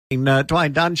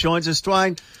Dwayne Dunn joins us.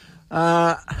 Dwayne,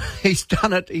 he's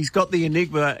done it. He's got the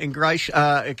Enigma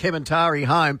Kementari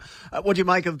home. What do you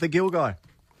make of the Gilgai?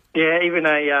 Yeah, even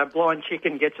a blind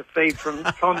chicken gets a feed from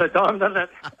time to time, doesn't it?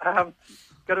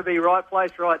 Got to be right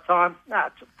place, right time.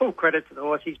 It's a full credit to the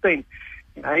horse. He's been,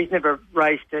 he's never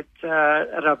raced at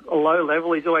a low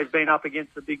level. He's always been up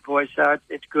against the big boys, so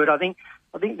it's good. I think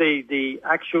the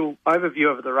actual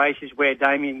overview of the race is where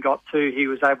Damien got to. He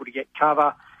was able to get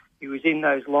cover. He was in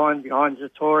those lines behind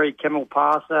Zatori, Camel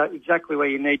Passer, exactly where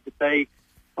you need to be.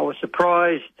 I was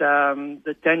surprised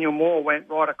that Daniel Moore went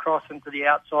right across into the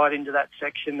outside into that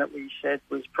section that we said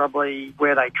was probably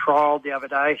where they trialled the other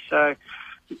day. So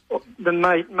the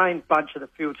main bunch of the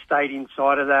field stayed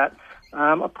inside of that.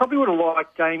 I probably would have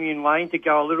liked Damien Lane to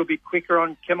go a little bit quicker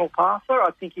on Camel Passer.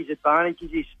 I think his advantage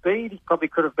is his speed. He probably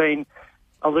could have been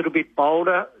a little bit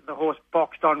bolder. The horse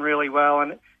boxed on really well,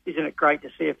 and isn't it great to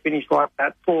see a finish like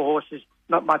that? 4 horses,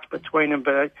 not much between them,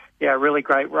 but a really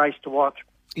great race to watch.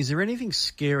 Is there anything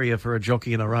scarier for a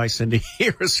jockey in a race than to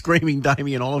hear a screaming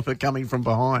Damien Oliver coming from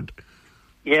behind?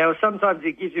 Yeah, well, sometimes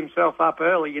he gives himself up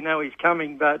early, he's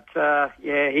coming, but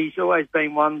he's always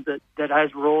been one that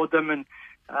has roared them, and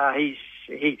he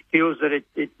feels that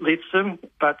it lifts them,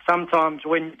 but sometimes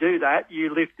when you do that,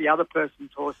 you lift the other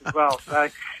person's horse as well. So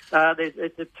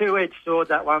it's a two-edged sword,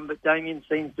 that one, but Damien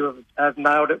seems to have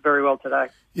nailed it very well today.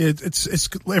 Yeah, it's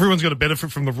everyone's got to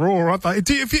benefit from the roar, aren't they?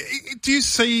 Do you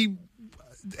see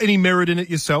any merit in it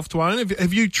yourself, Dwayne?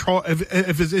 Have you tried?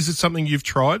 Is it something you've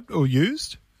tried or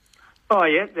used? Oh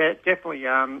yeah, definitely.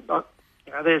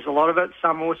 There's a lot of it.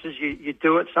 Some horses you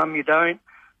do it, some you don't.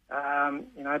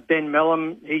 Ben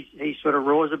Mellum, he sort of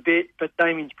roars a bit, but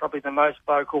Damien's probably the most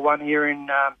vocal one here in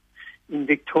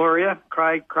Victoria.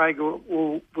 Craig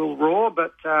will roar,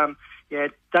 but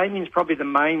Damien's probably the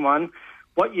main one.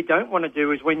 What you don't want to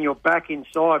do is when you're back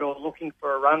inside or looking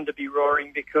for a run to be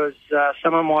roaring, because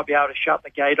someone might be able to shut the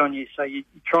gate on you. So you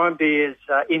try and be as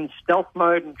in stealth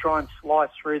mode and try and slice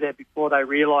through there before they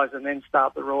realise and then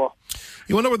start the roar.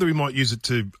 You wonder whether we might use it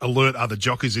to alert other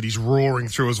jockeys that he's roaring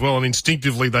through as well, and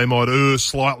instinctively they might err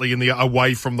slightly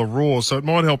away from the roar, so it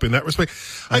might help in that respect.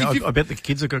 I bet the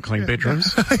kids have got clean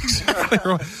bedrooms. Exactly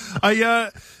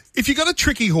right. If you've got a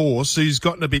tricky horse who's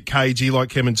gotten a bit cagey like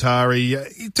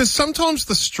Kementari, does sometimes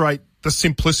the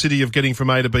simplicity of getting from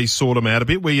A to B sort them out a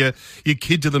bit, where you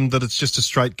kid to them that it's just a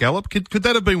straight gallop? Could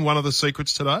that have been one of the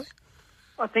secrets today?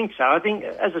 I think so. I think,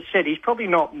 as I said, he's probably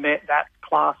not met that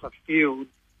class of field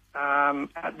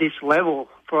at this level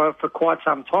for quite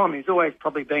some time. He's always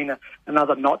probably been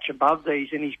another notch above these,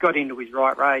 and he's got into his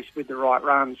right race with the right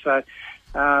run. So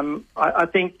I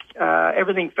think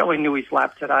everything fell into his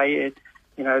lap today.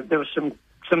 There was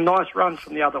some nice runs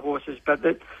from the other horses, but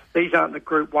these aren't the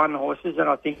Group 1 horses, and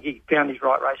I think he found his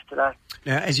right race today.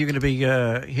 Now, as you're going to be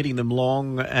hitting them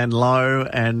long and low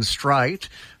and straight,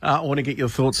 I want to get your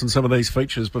thoughts on some of these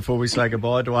features before we say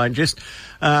goodbye, Dwayne. Just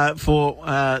for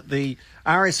the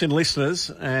RSN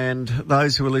listeners and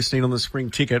those who are listening on the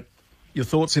spring ticket, your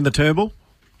thoughts in the Turnbull?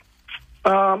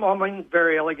 I'm in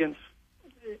very elegant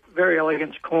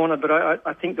corner, but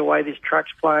I think the way this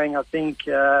track's playing, I think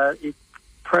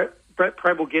Brett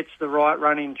Preble gets the right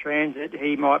run in transit,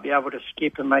 he might be able to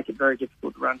skip and make it very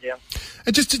difficult to run down.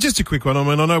 And just a quick one. I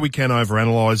mean, I know we can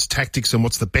overanalyse tactics and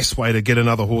what's the best way to get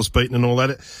another horse beaten and all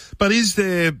that, but is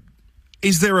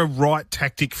there a right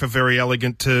tactic for Very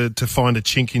Elegant to find a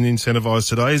chink in Incentivise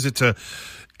today? Is it to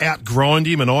outgrind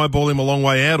him and eyeball him a long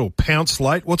way out, or pounce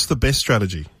late? What's the best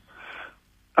strategy?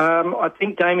 I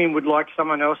think Damien would like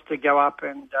someone else to go up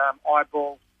and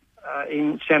eyeball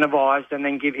Incentivised and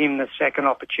then give him the second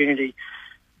opportunity.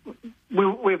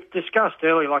 We've discussed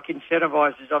earlier, like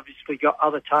Incentivised has obviously got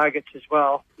other targets as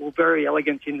well. Well, Very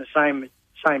Elegant in the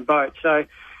same boat. So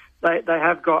they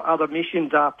have got other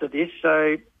missions after this.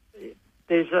 So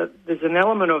there's an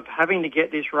element of having to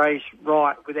get this race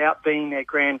right without being their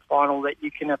grand final that you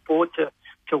can afford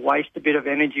to waste a bit of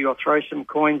energy or throw some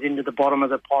coins into the bottom of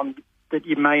the pond that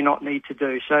you may not need to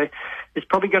do. So there's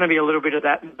probably going to be a little bit of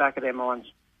that in the back of their minds.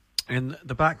 And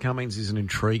the Bart Cummings is an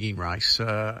intriguing race.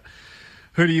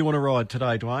 Who do you want to ride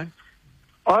today, Dwayne?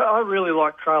 I really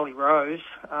like Trailie Rose.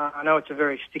 I know it's a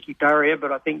very sticky barrier,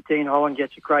 but I think Dean Holland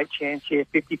gets a great chance here.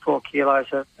 54 kilos.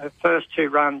 Her first 2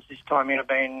 runs this time in have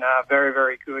been very,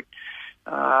 very good.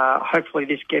 Hopefully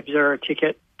this gives her a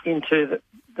ticket into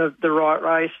the right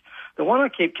race. The one I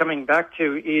keep coming back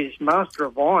to is Master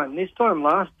of Wine. This time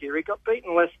last year, he got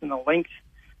beaten less than a length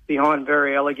behind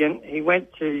Very Elegant. He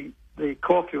went to the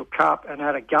Caulfield Cup and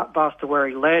had a gut buster where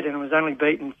he led and was only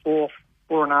beaten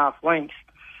 4.5 lengths.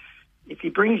 If he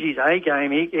brings his A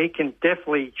game, he can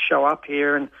definitely show up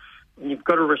here. And And you've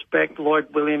got to respect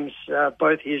Lloyd Williams,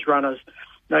 both his runners.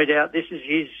 No doubt this is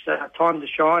his time to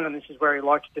shine, and this is where he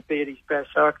likes to be at his best.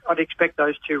 So I'd expect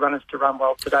those two runners to run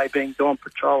well today, being Dawn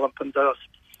Patrol and Pandos.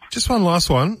 Just one last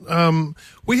one.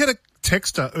 We had a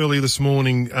texter earlier this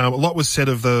morning. A lot was said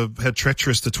of how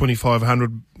treacherous the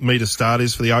 2,500 metre start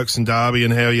is for the Oaks and Derby,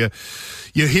 and how you're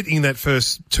hitting that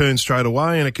first turn straight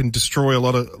away, and it can destroy a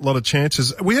lot of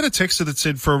chances. We had a texter that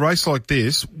said for a race like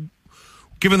this,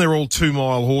 given they're all 2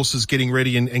 mile horses getting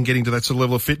ready and getting to that sort of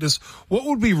level of fitness, what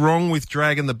would be wrong with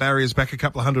dragging the barriers back a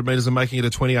couple of 100 metres and making it a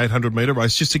 2,800 metre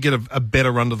race just to get a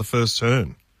better run to the first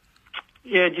turn?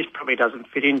 Yeah, it just probably doesn't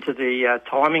fit into the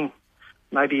timing.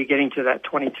 Maybe you're getting to that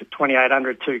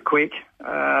 2,800 too quick.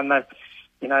 Some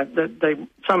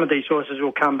of these horses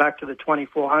will come back to the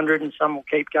 2,400 and some will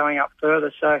keep going up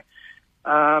further. So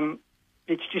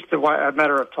it's just a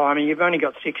matter of timing. You've only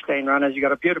got 16 runners. You've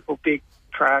got a beautiful big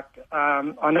track.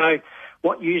 I know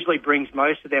what usually brings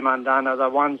most of them undone are the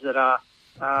ones that are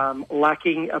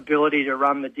lacking ability to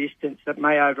run the distance, that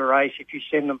may over-race if you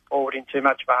send them forward in too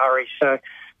much of a hurry. So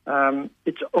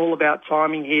it's all about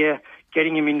timing here,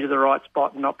 getting him into the right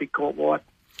spot and not be caught wide.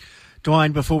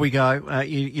 Dwayne, before we go,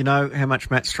 you know how much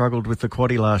Matt struggled with the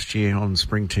quaddie last year on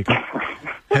Spring Ticket.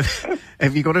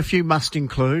 Have you got a few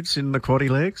must-includes in the quaddie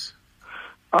legs?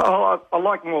 I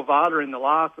like Morvada in the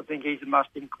last. I think he's a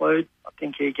must-include. I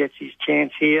think he gets his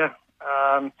chance here.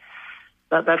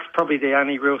 That's probably the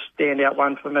only real standout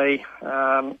one for me.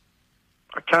 I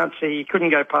can't see, you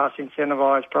couldn't go past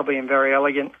Incentivised, probably in Very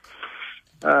Elegant.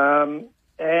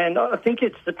 And I think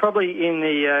it's probably in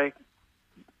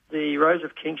the Rose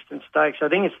of Kingston Stakes. I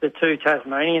think it's the 2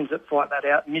 Tasmanians that fight that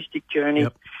out, Mystic Journey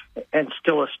and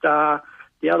Still a Star.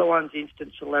 The other one's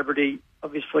Instant Celebrity.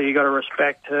 Obviously, you've got to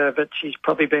respect her, but she's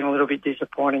probably been a little bit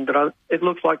disappointing. But it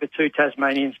looks like the 2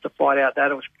 Tasmanians to fight out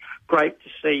that. It was great to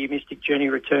see Mystic Journey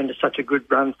return to such a good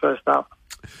run first up.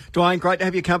 Dwayne, great to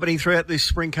have your company throughout this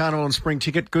Spring Carnival and Spring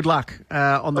Ticket. Good luck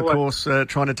on the course,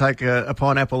 trying to take a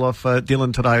pineapple off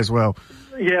Dylan today as well.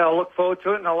 Yeah, I'll look forward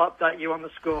to it, and I'll update you on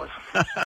the scores.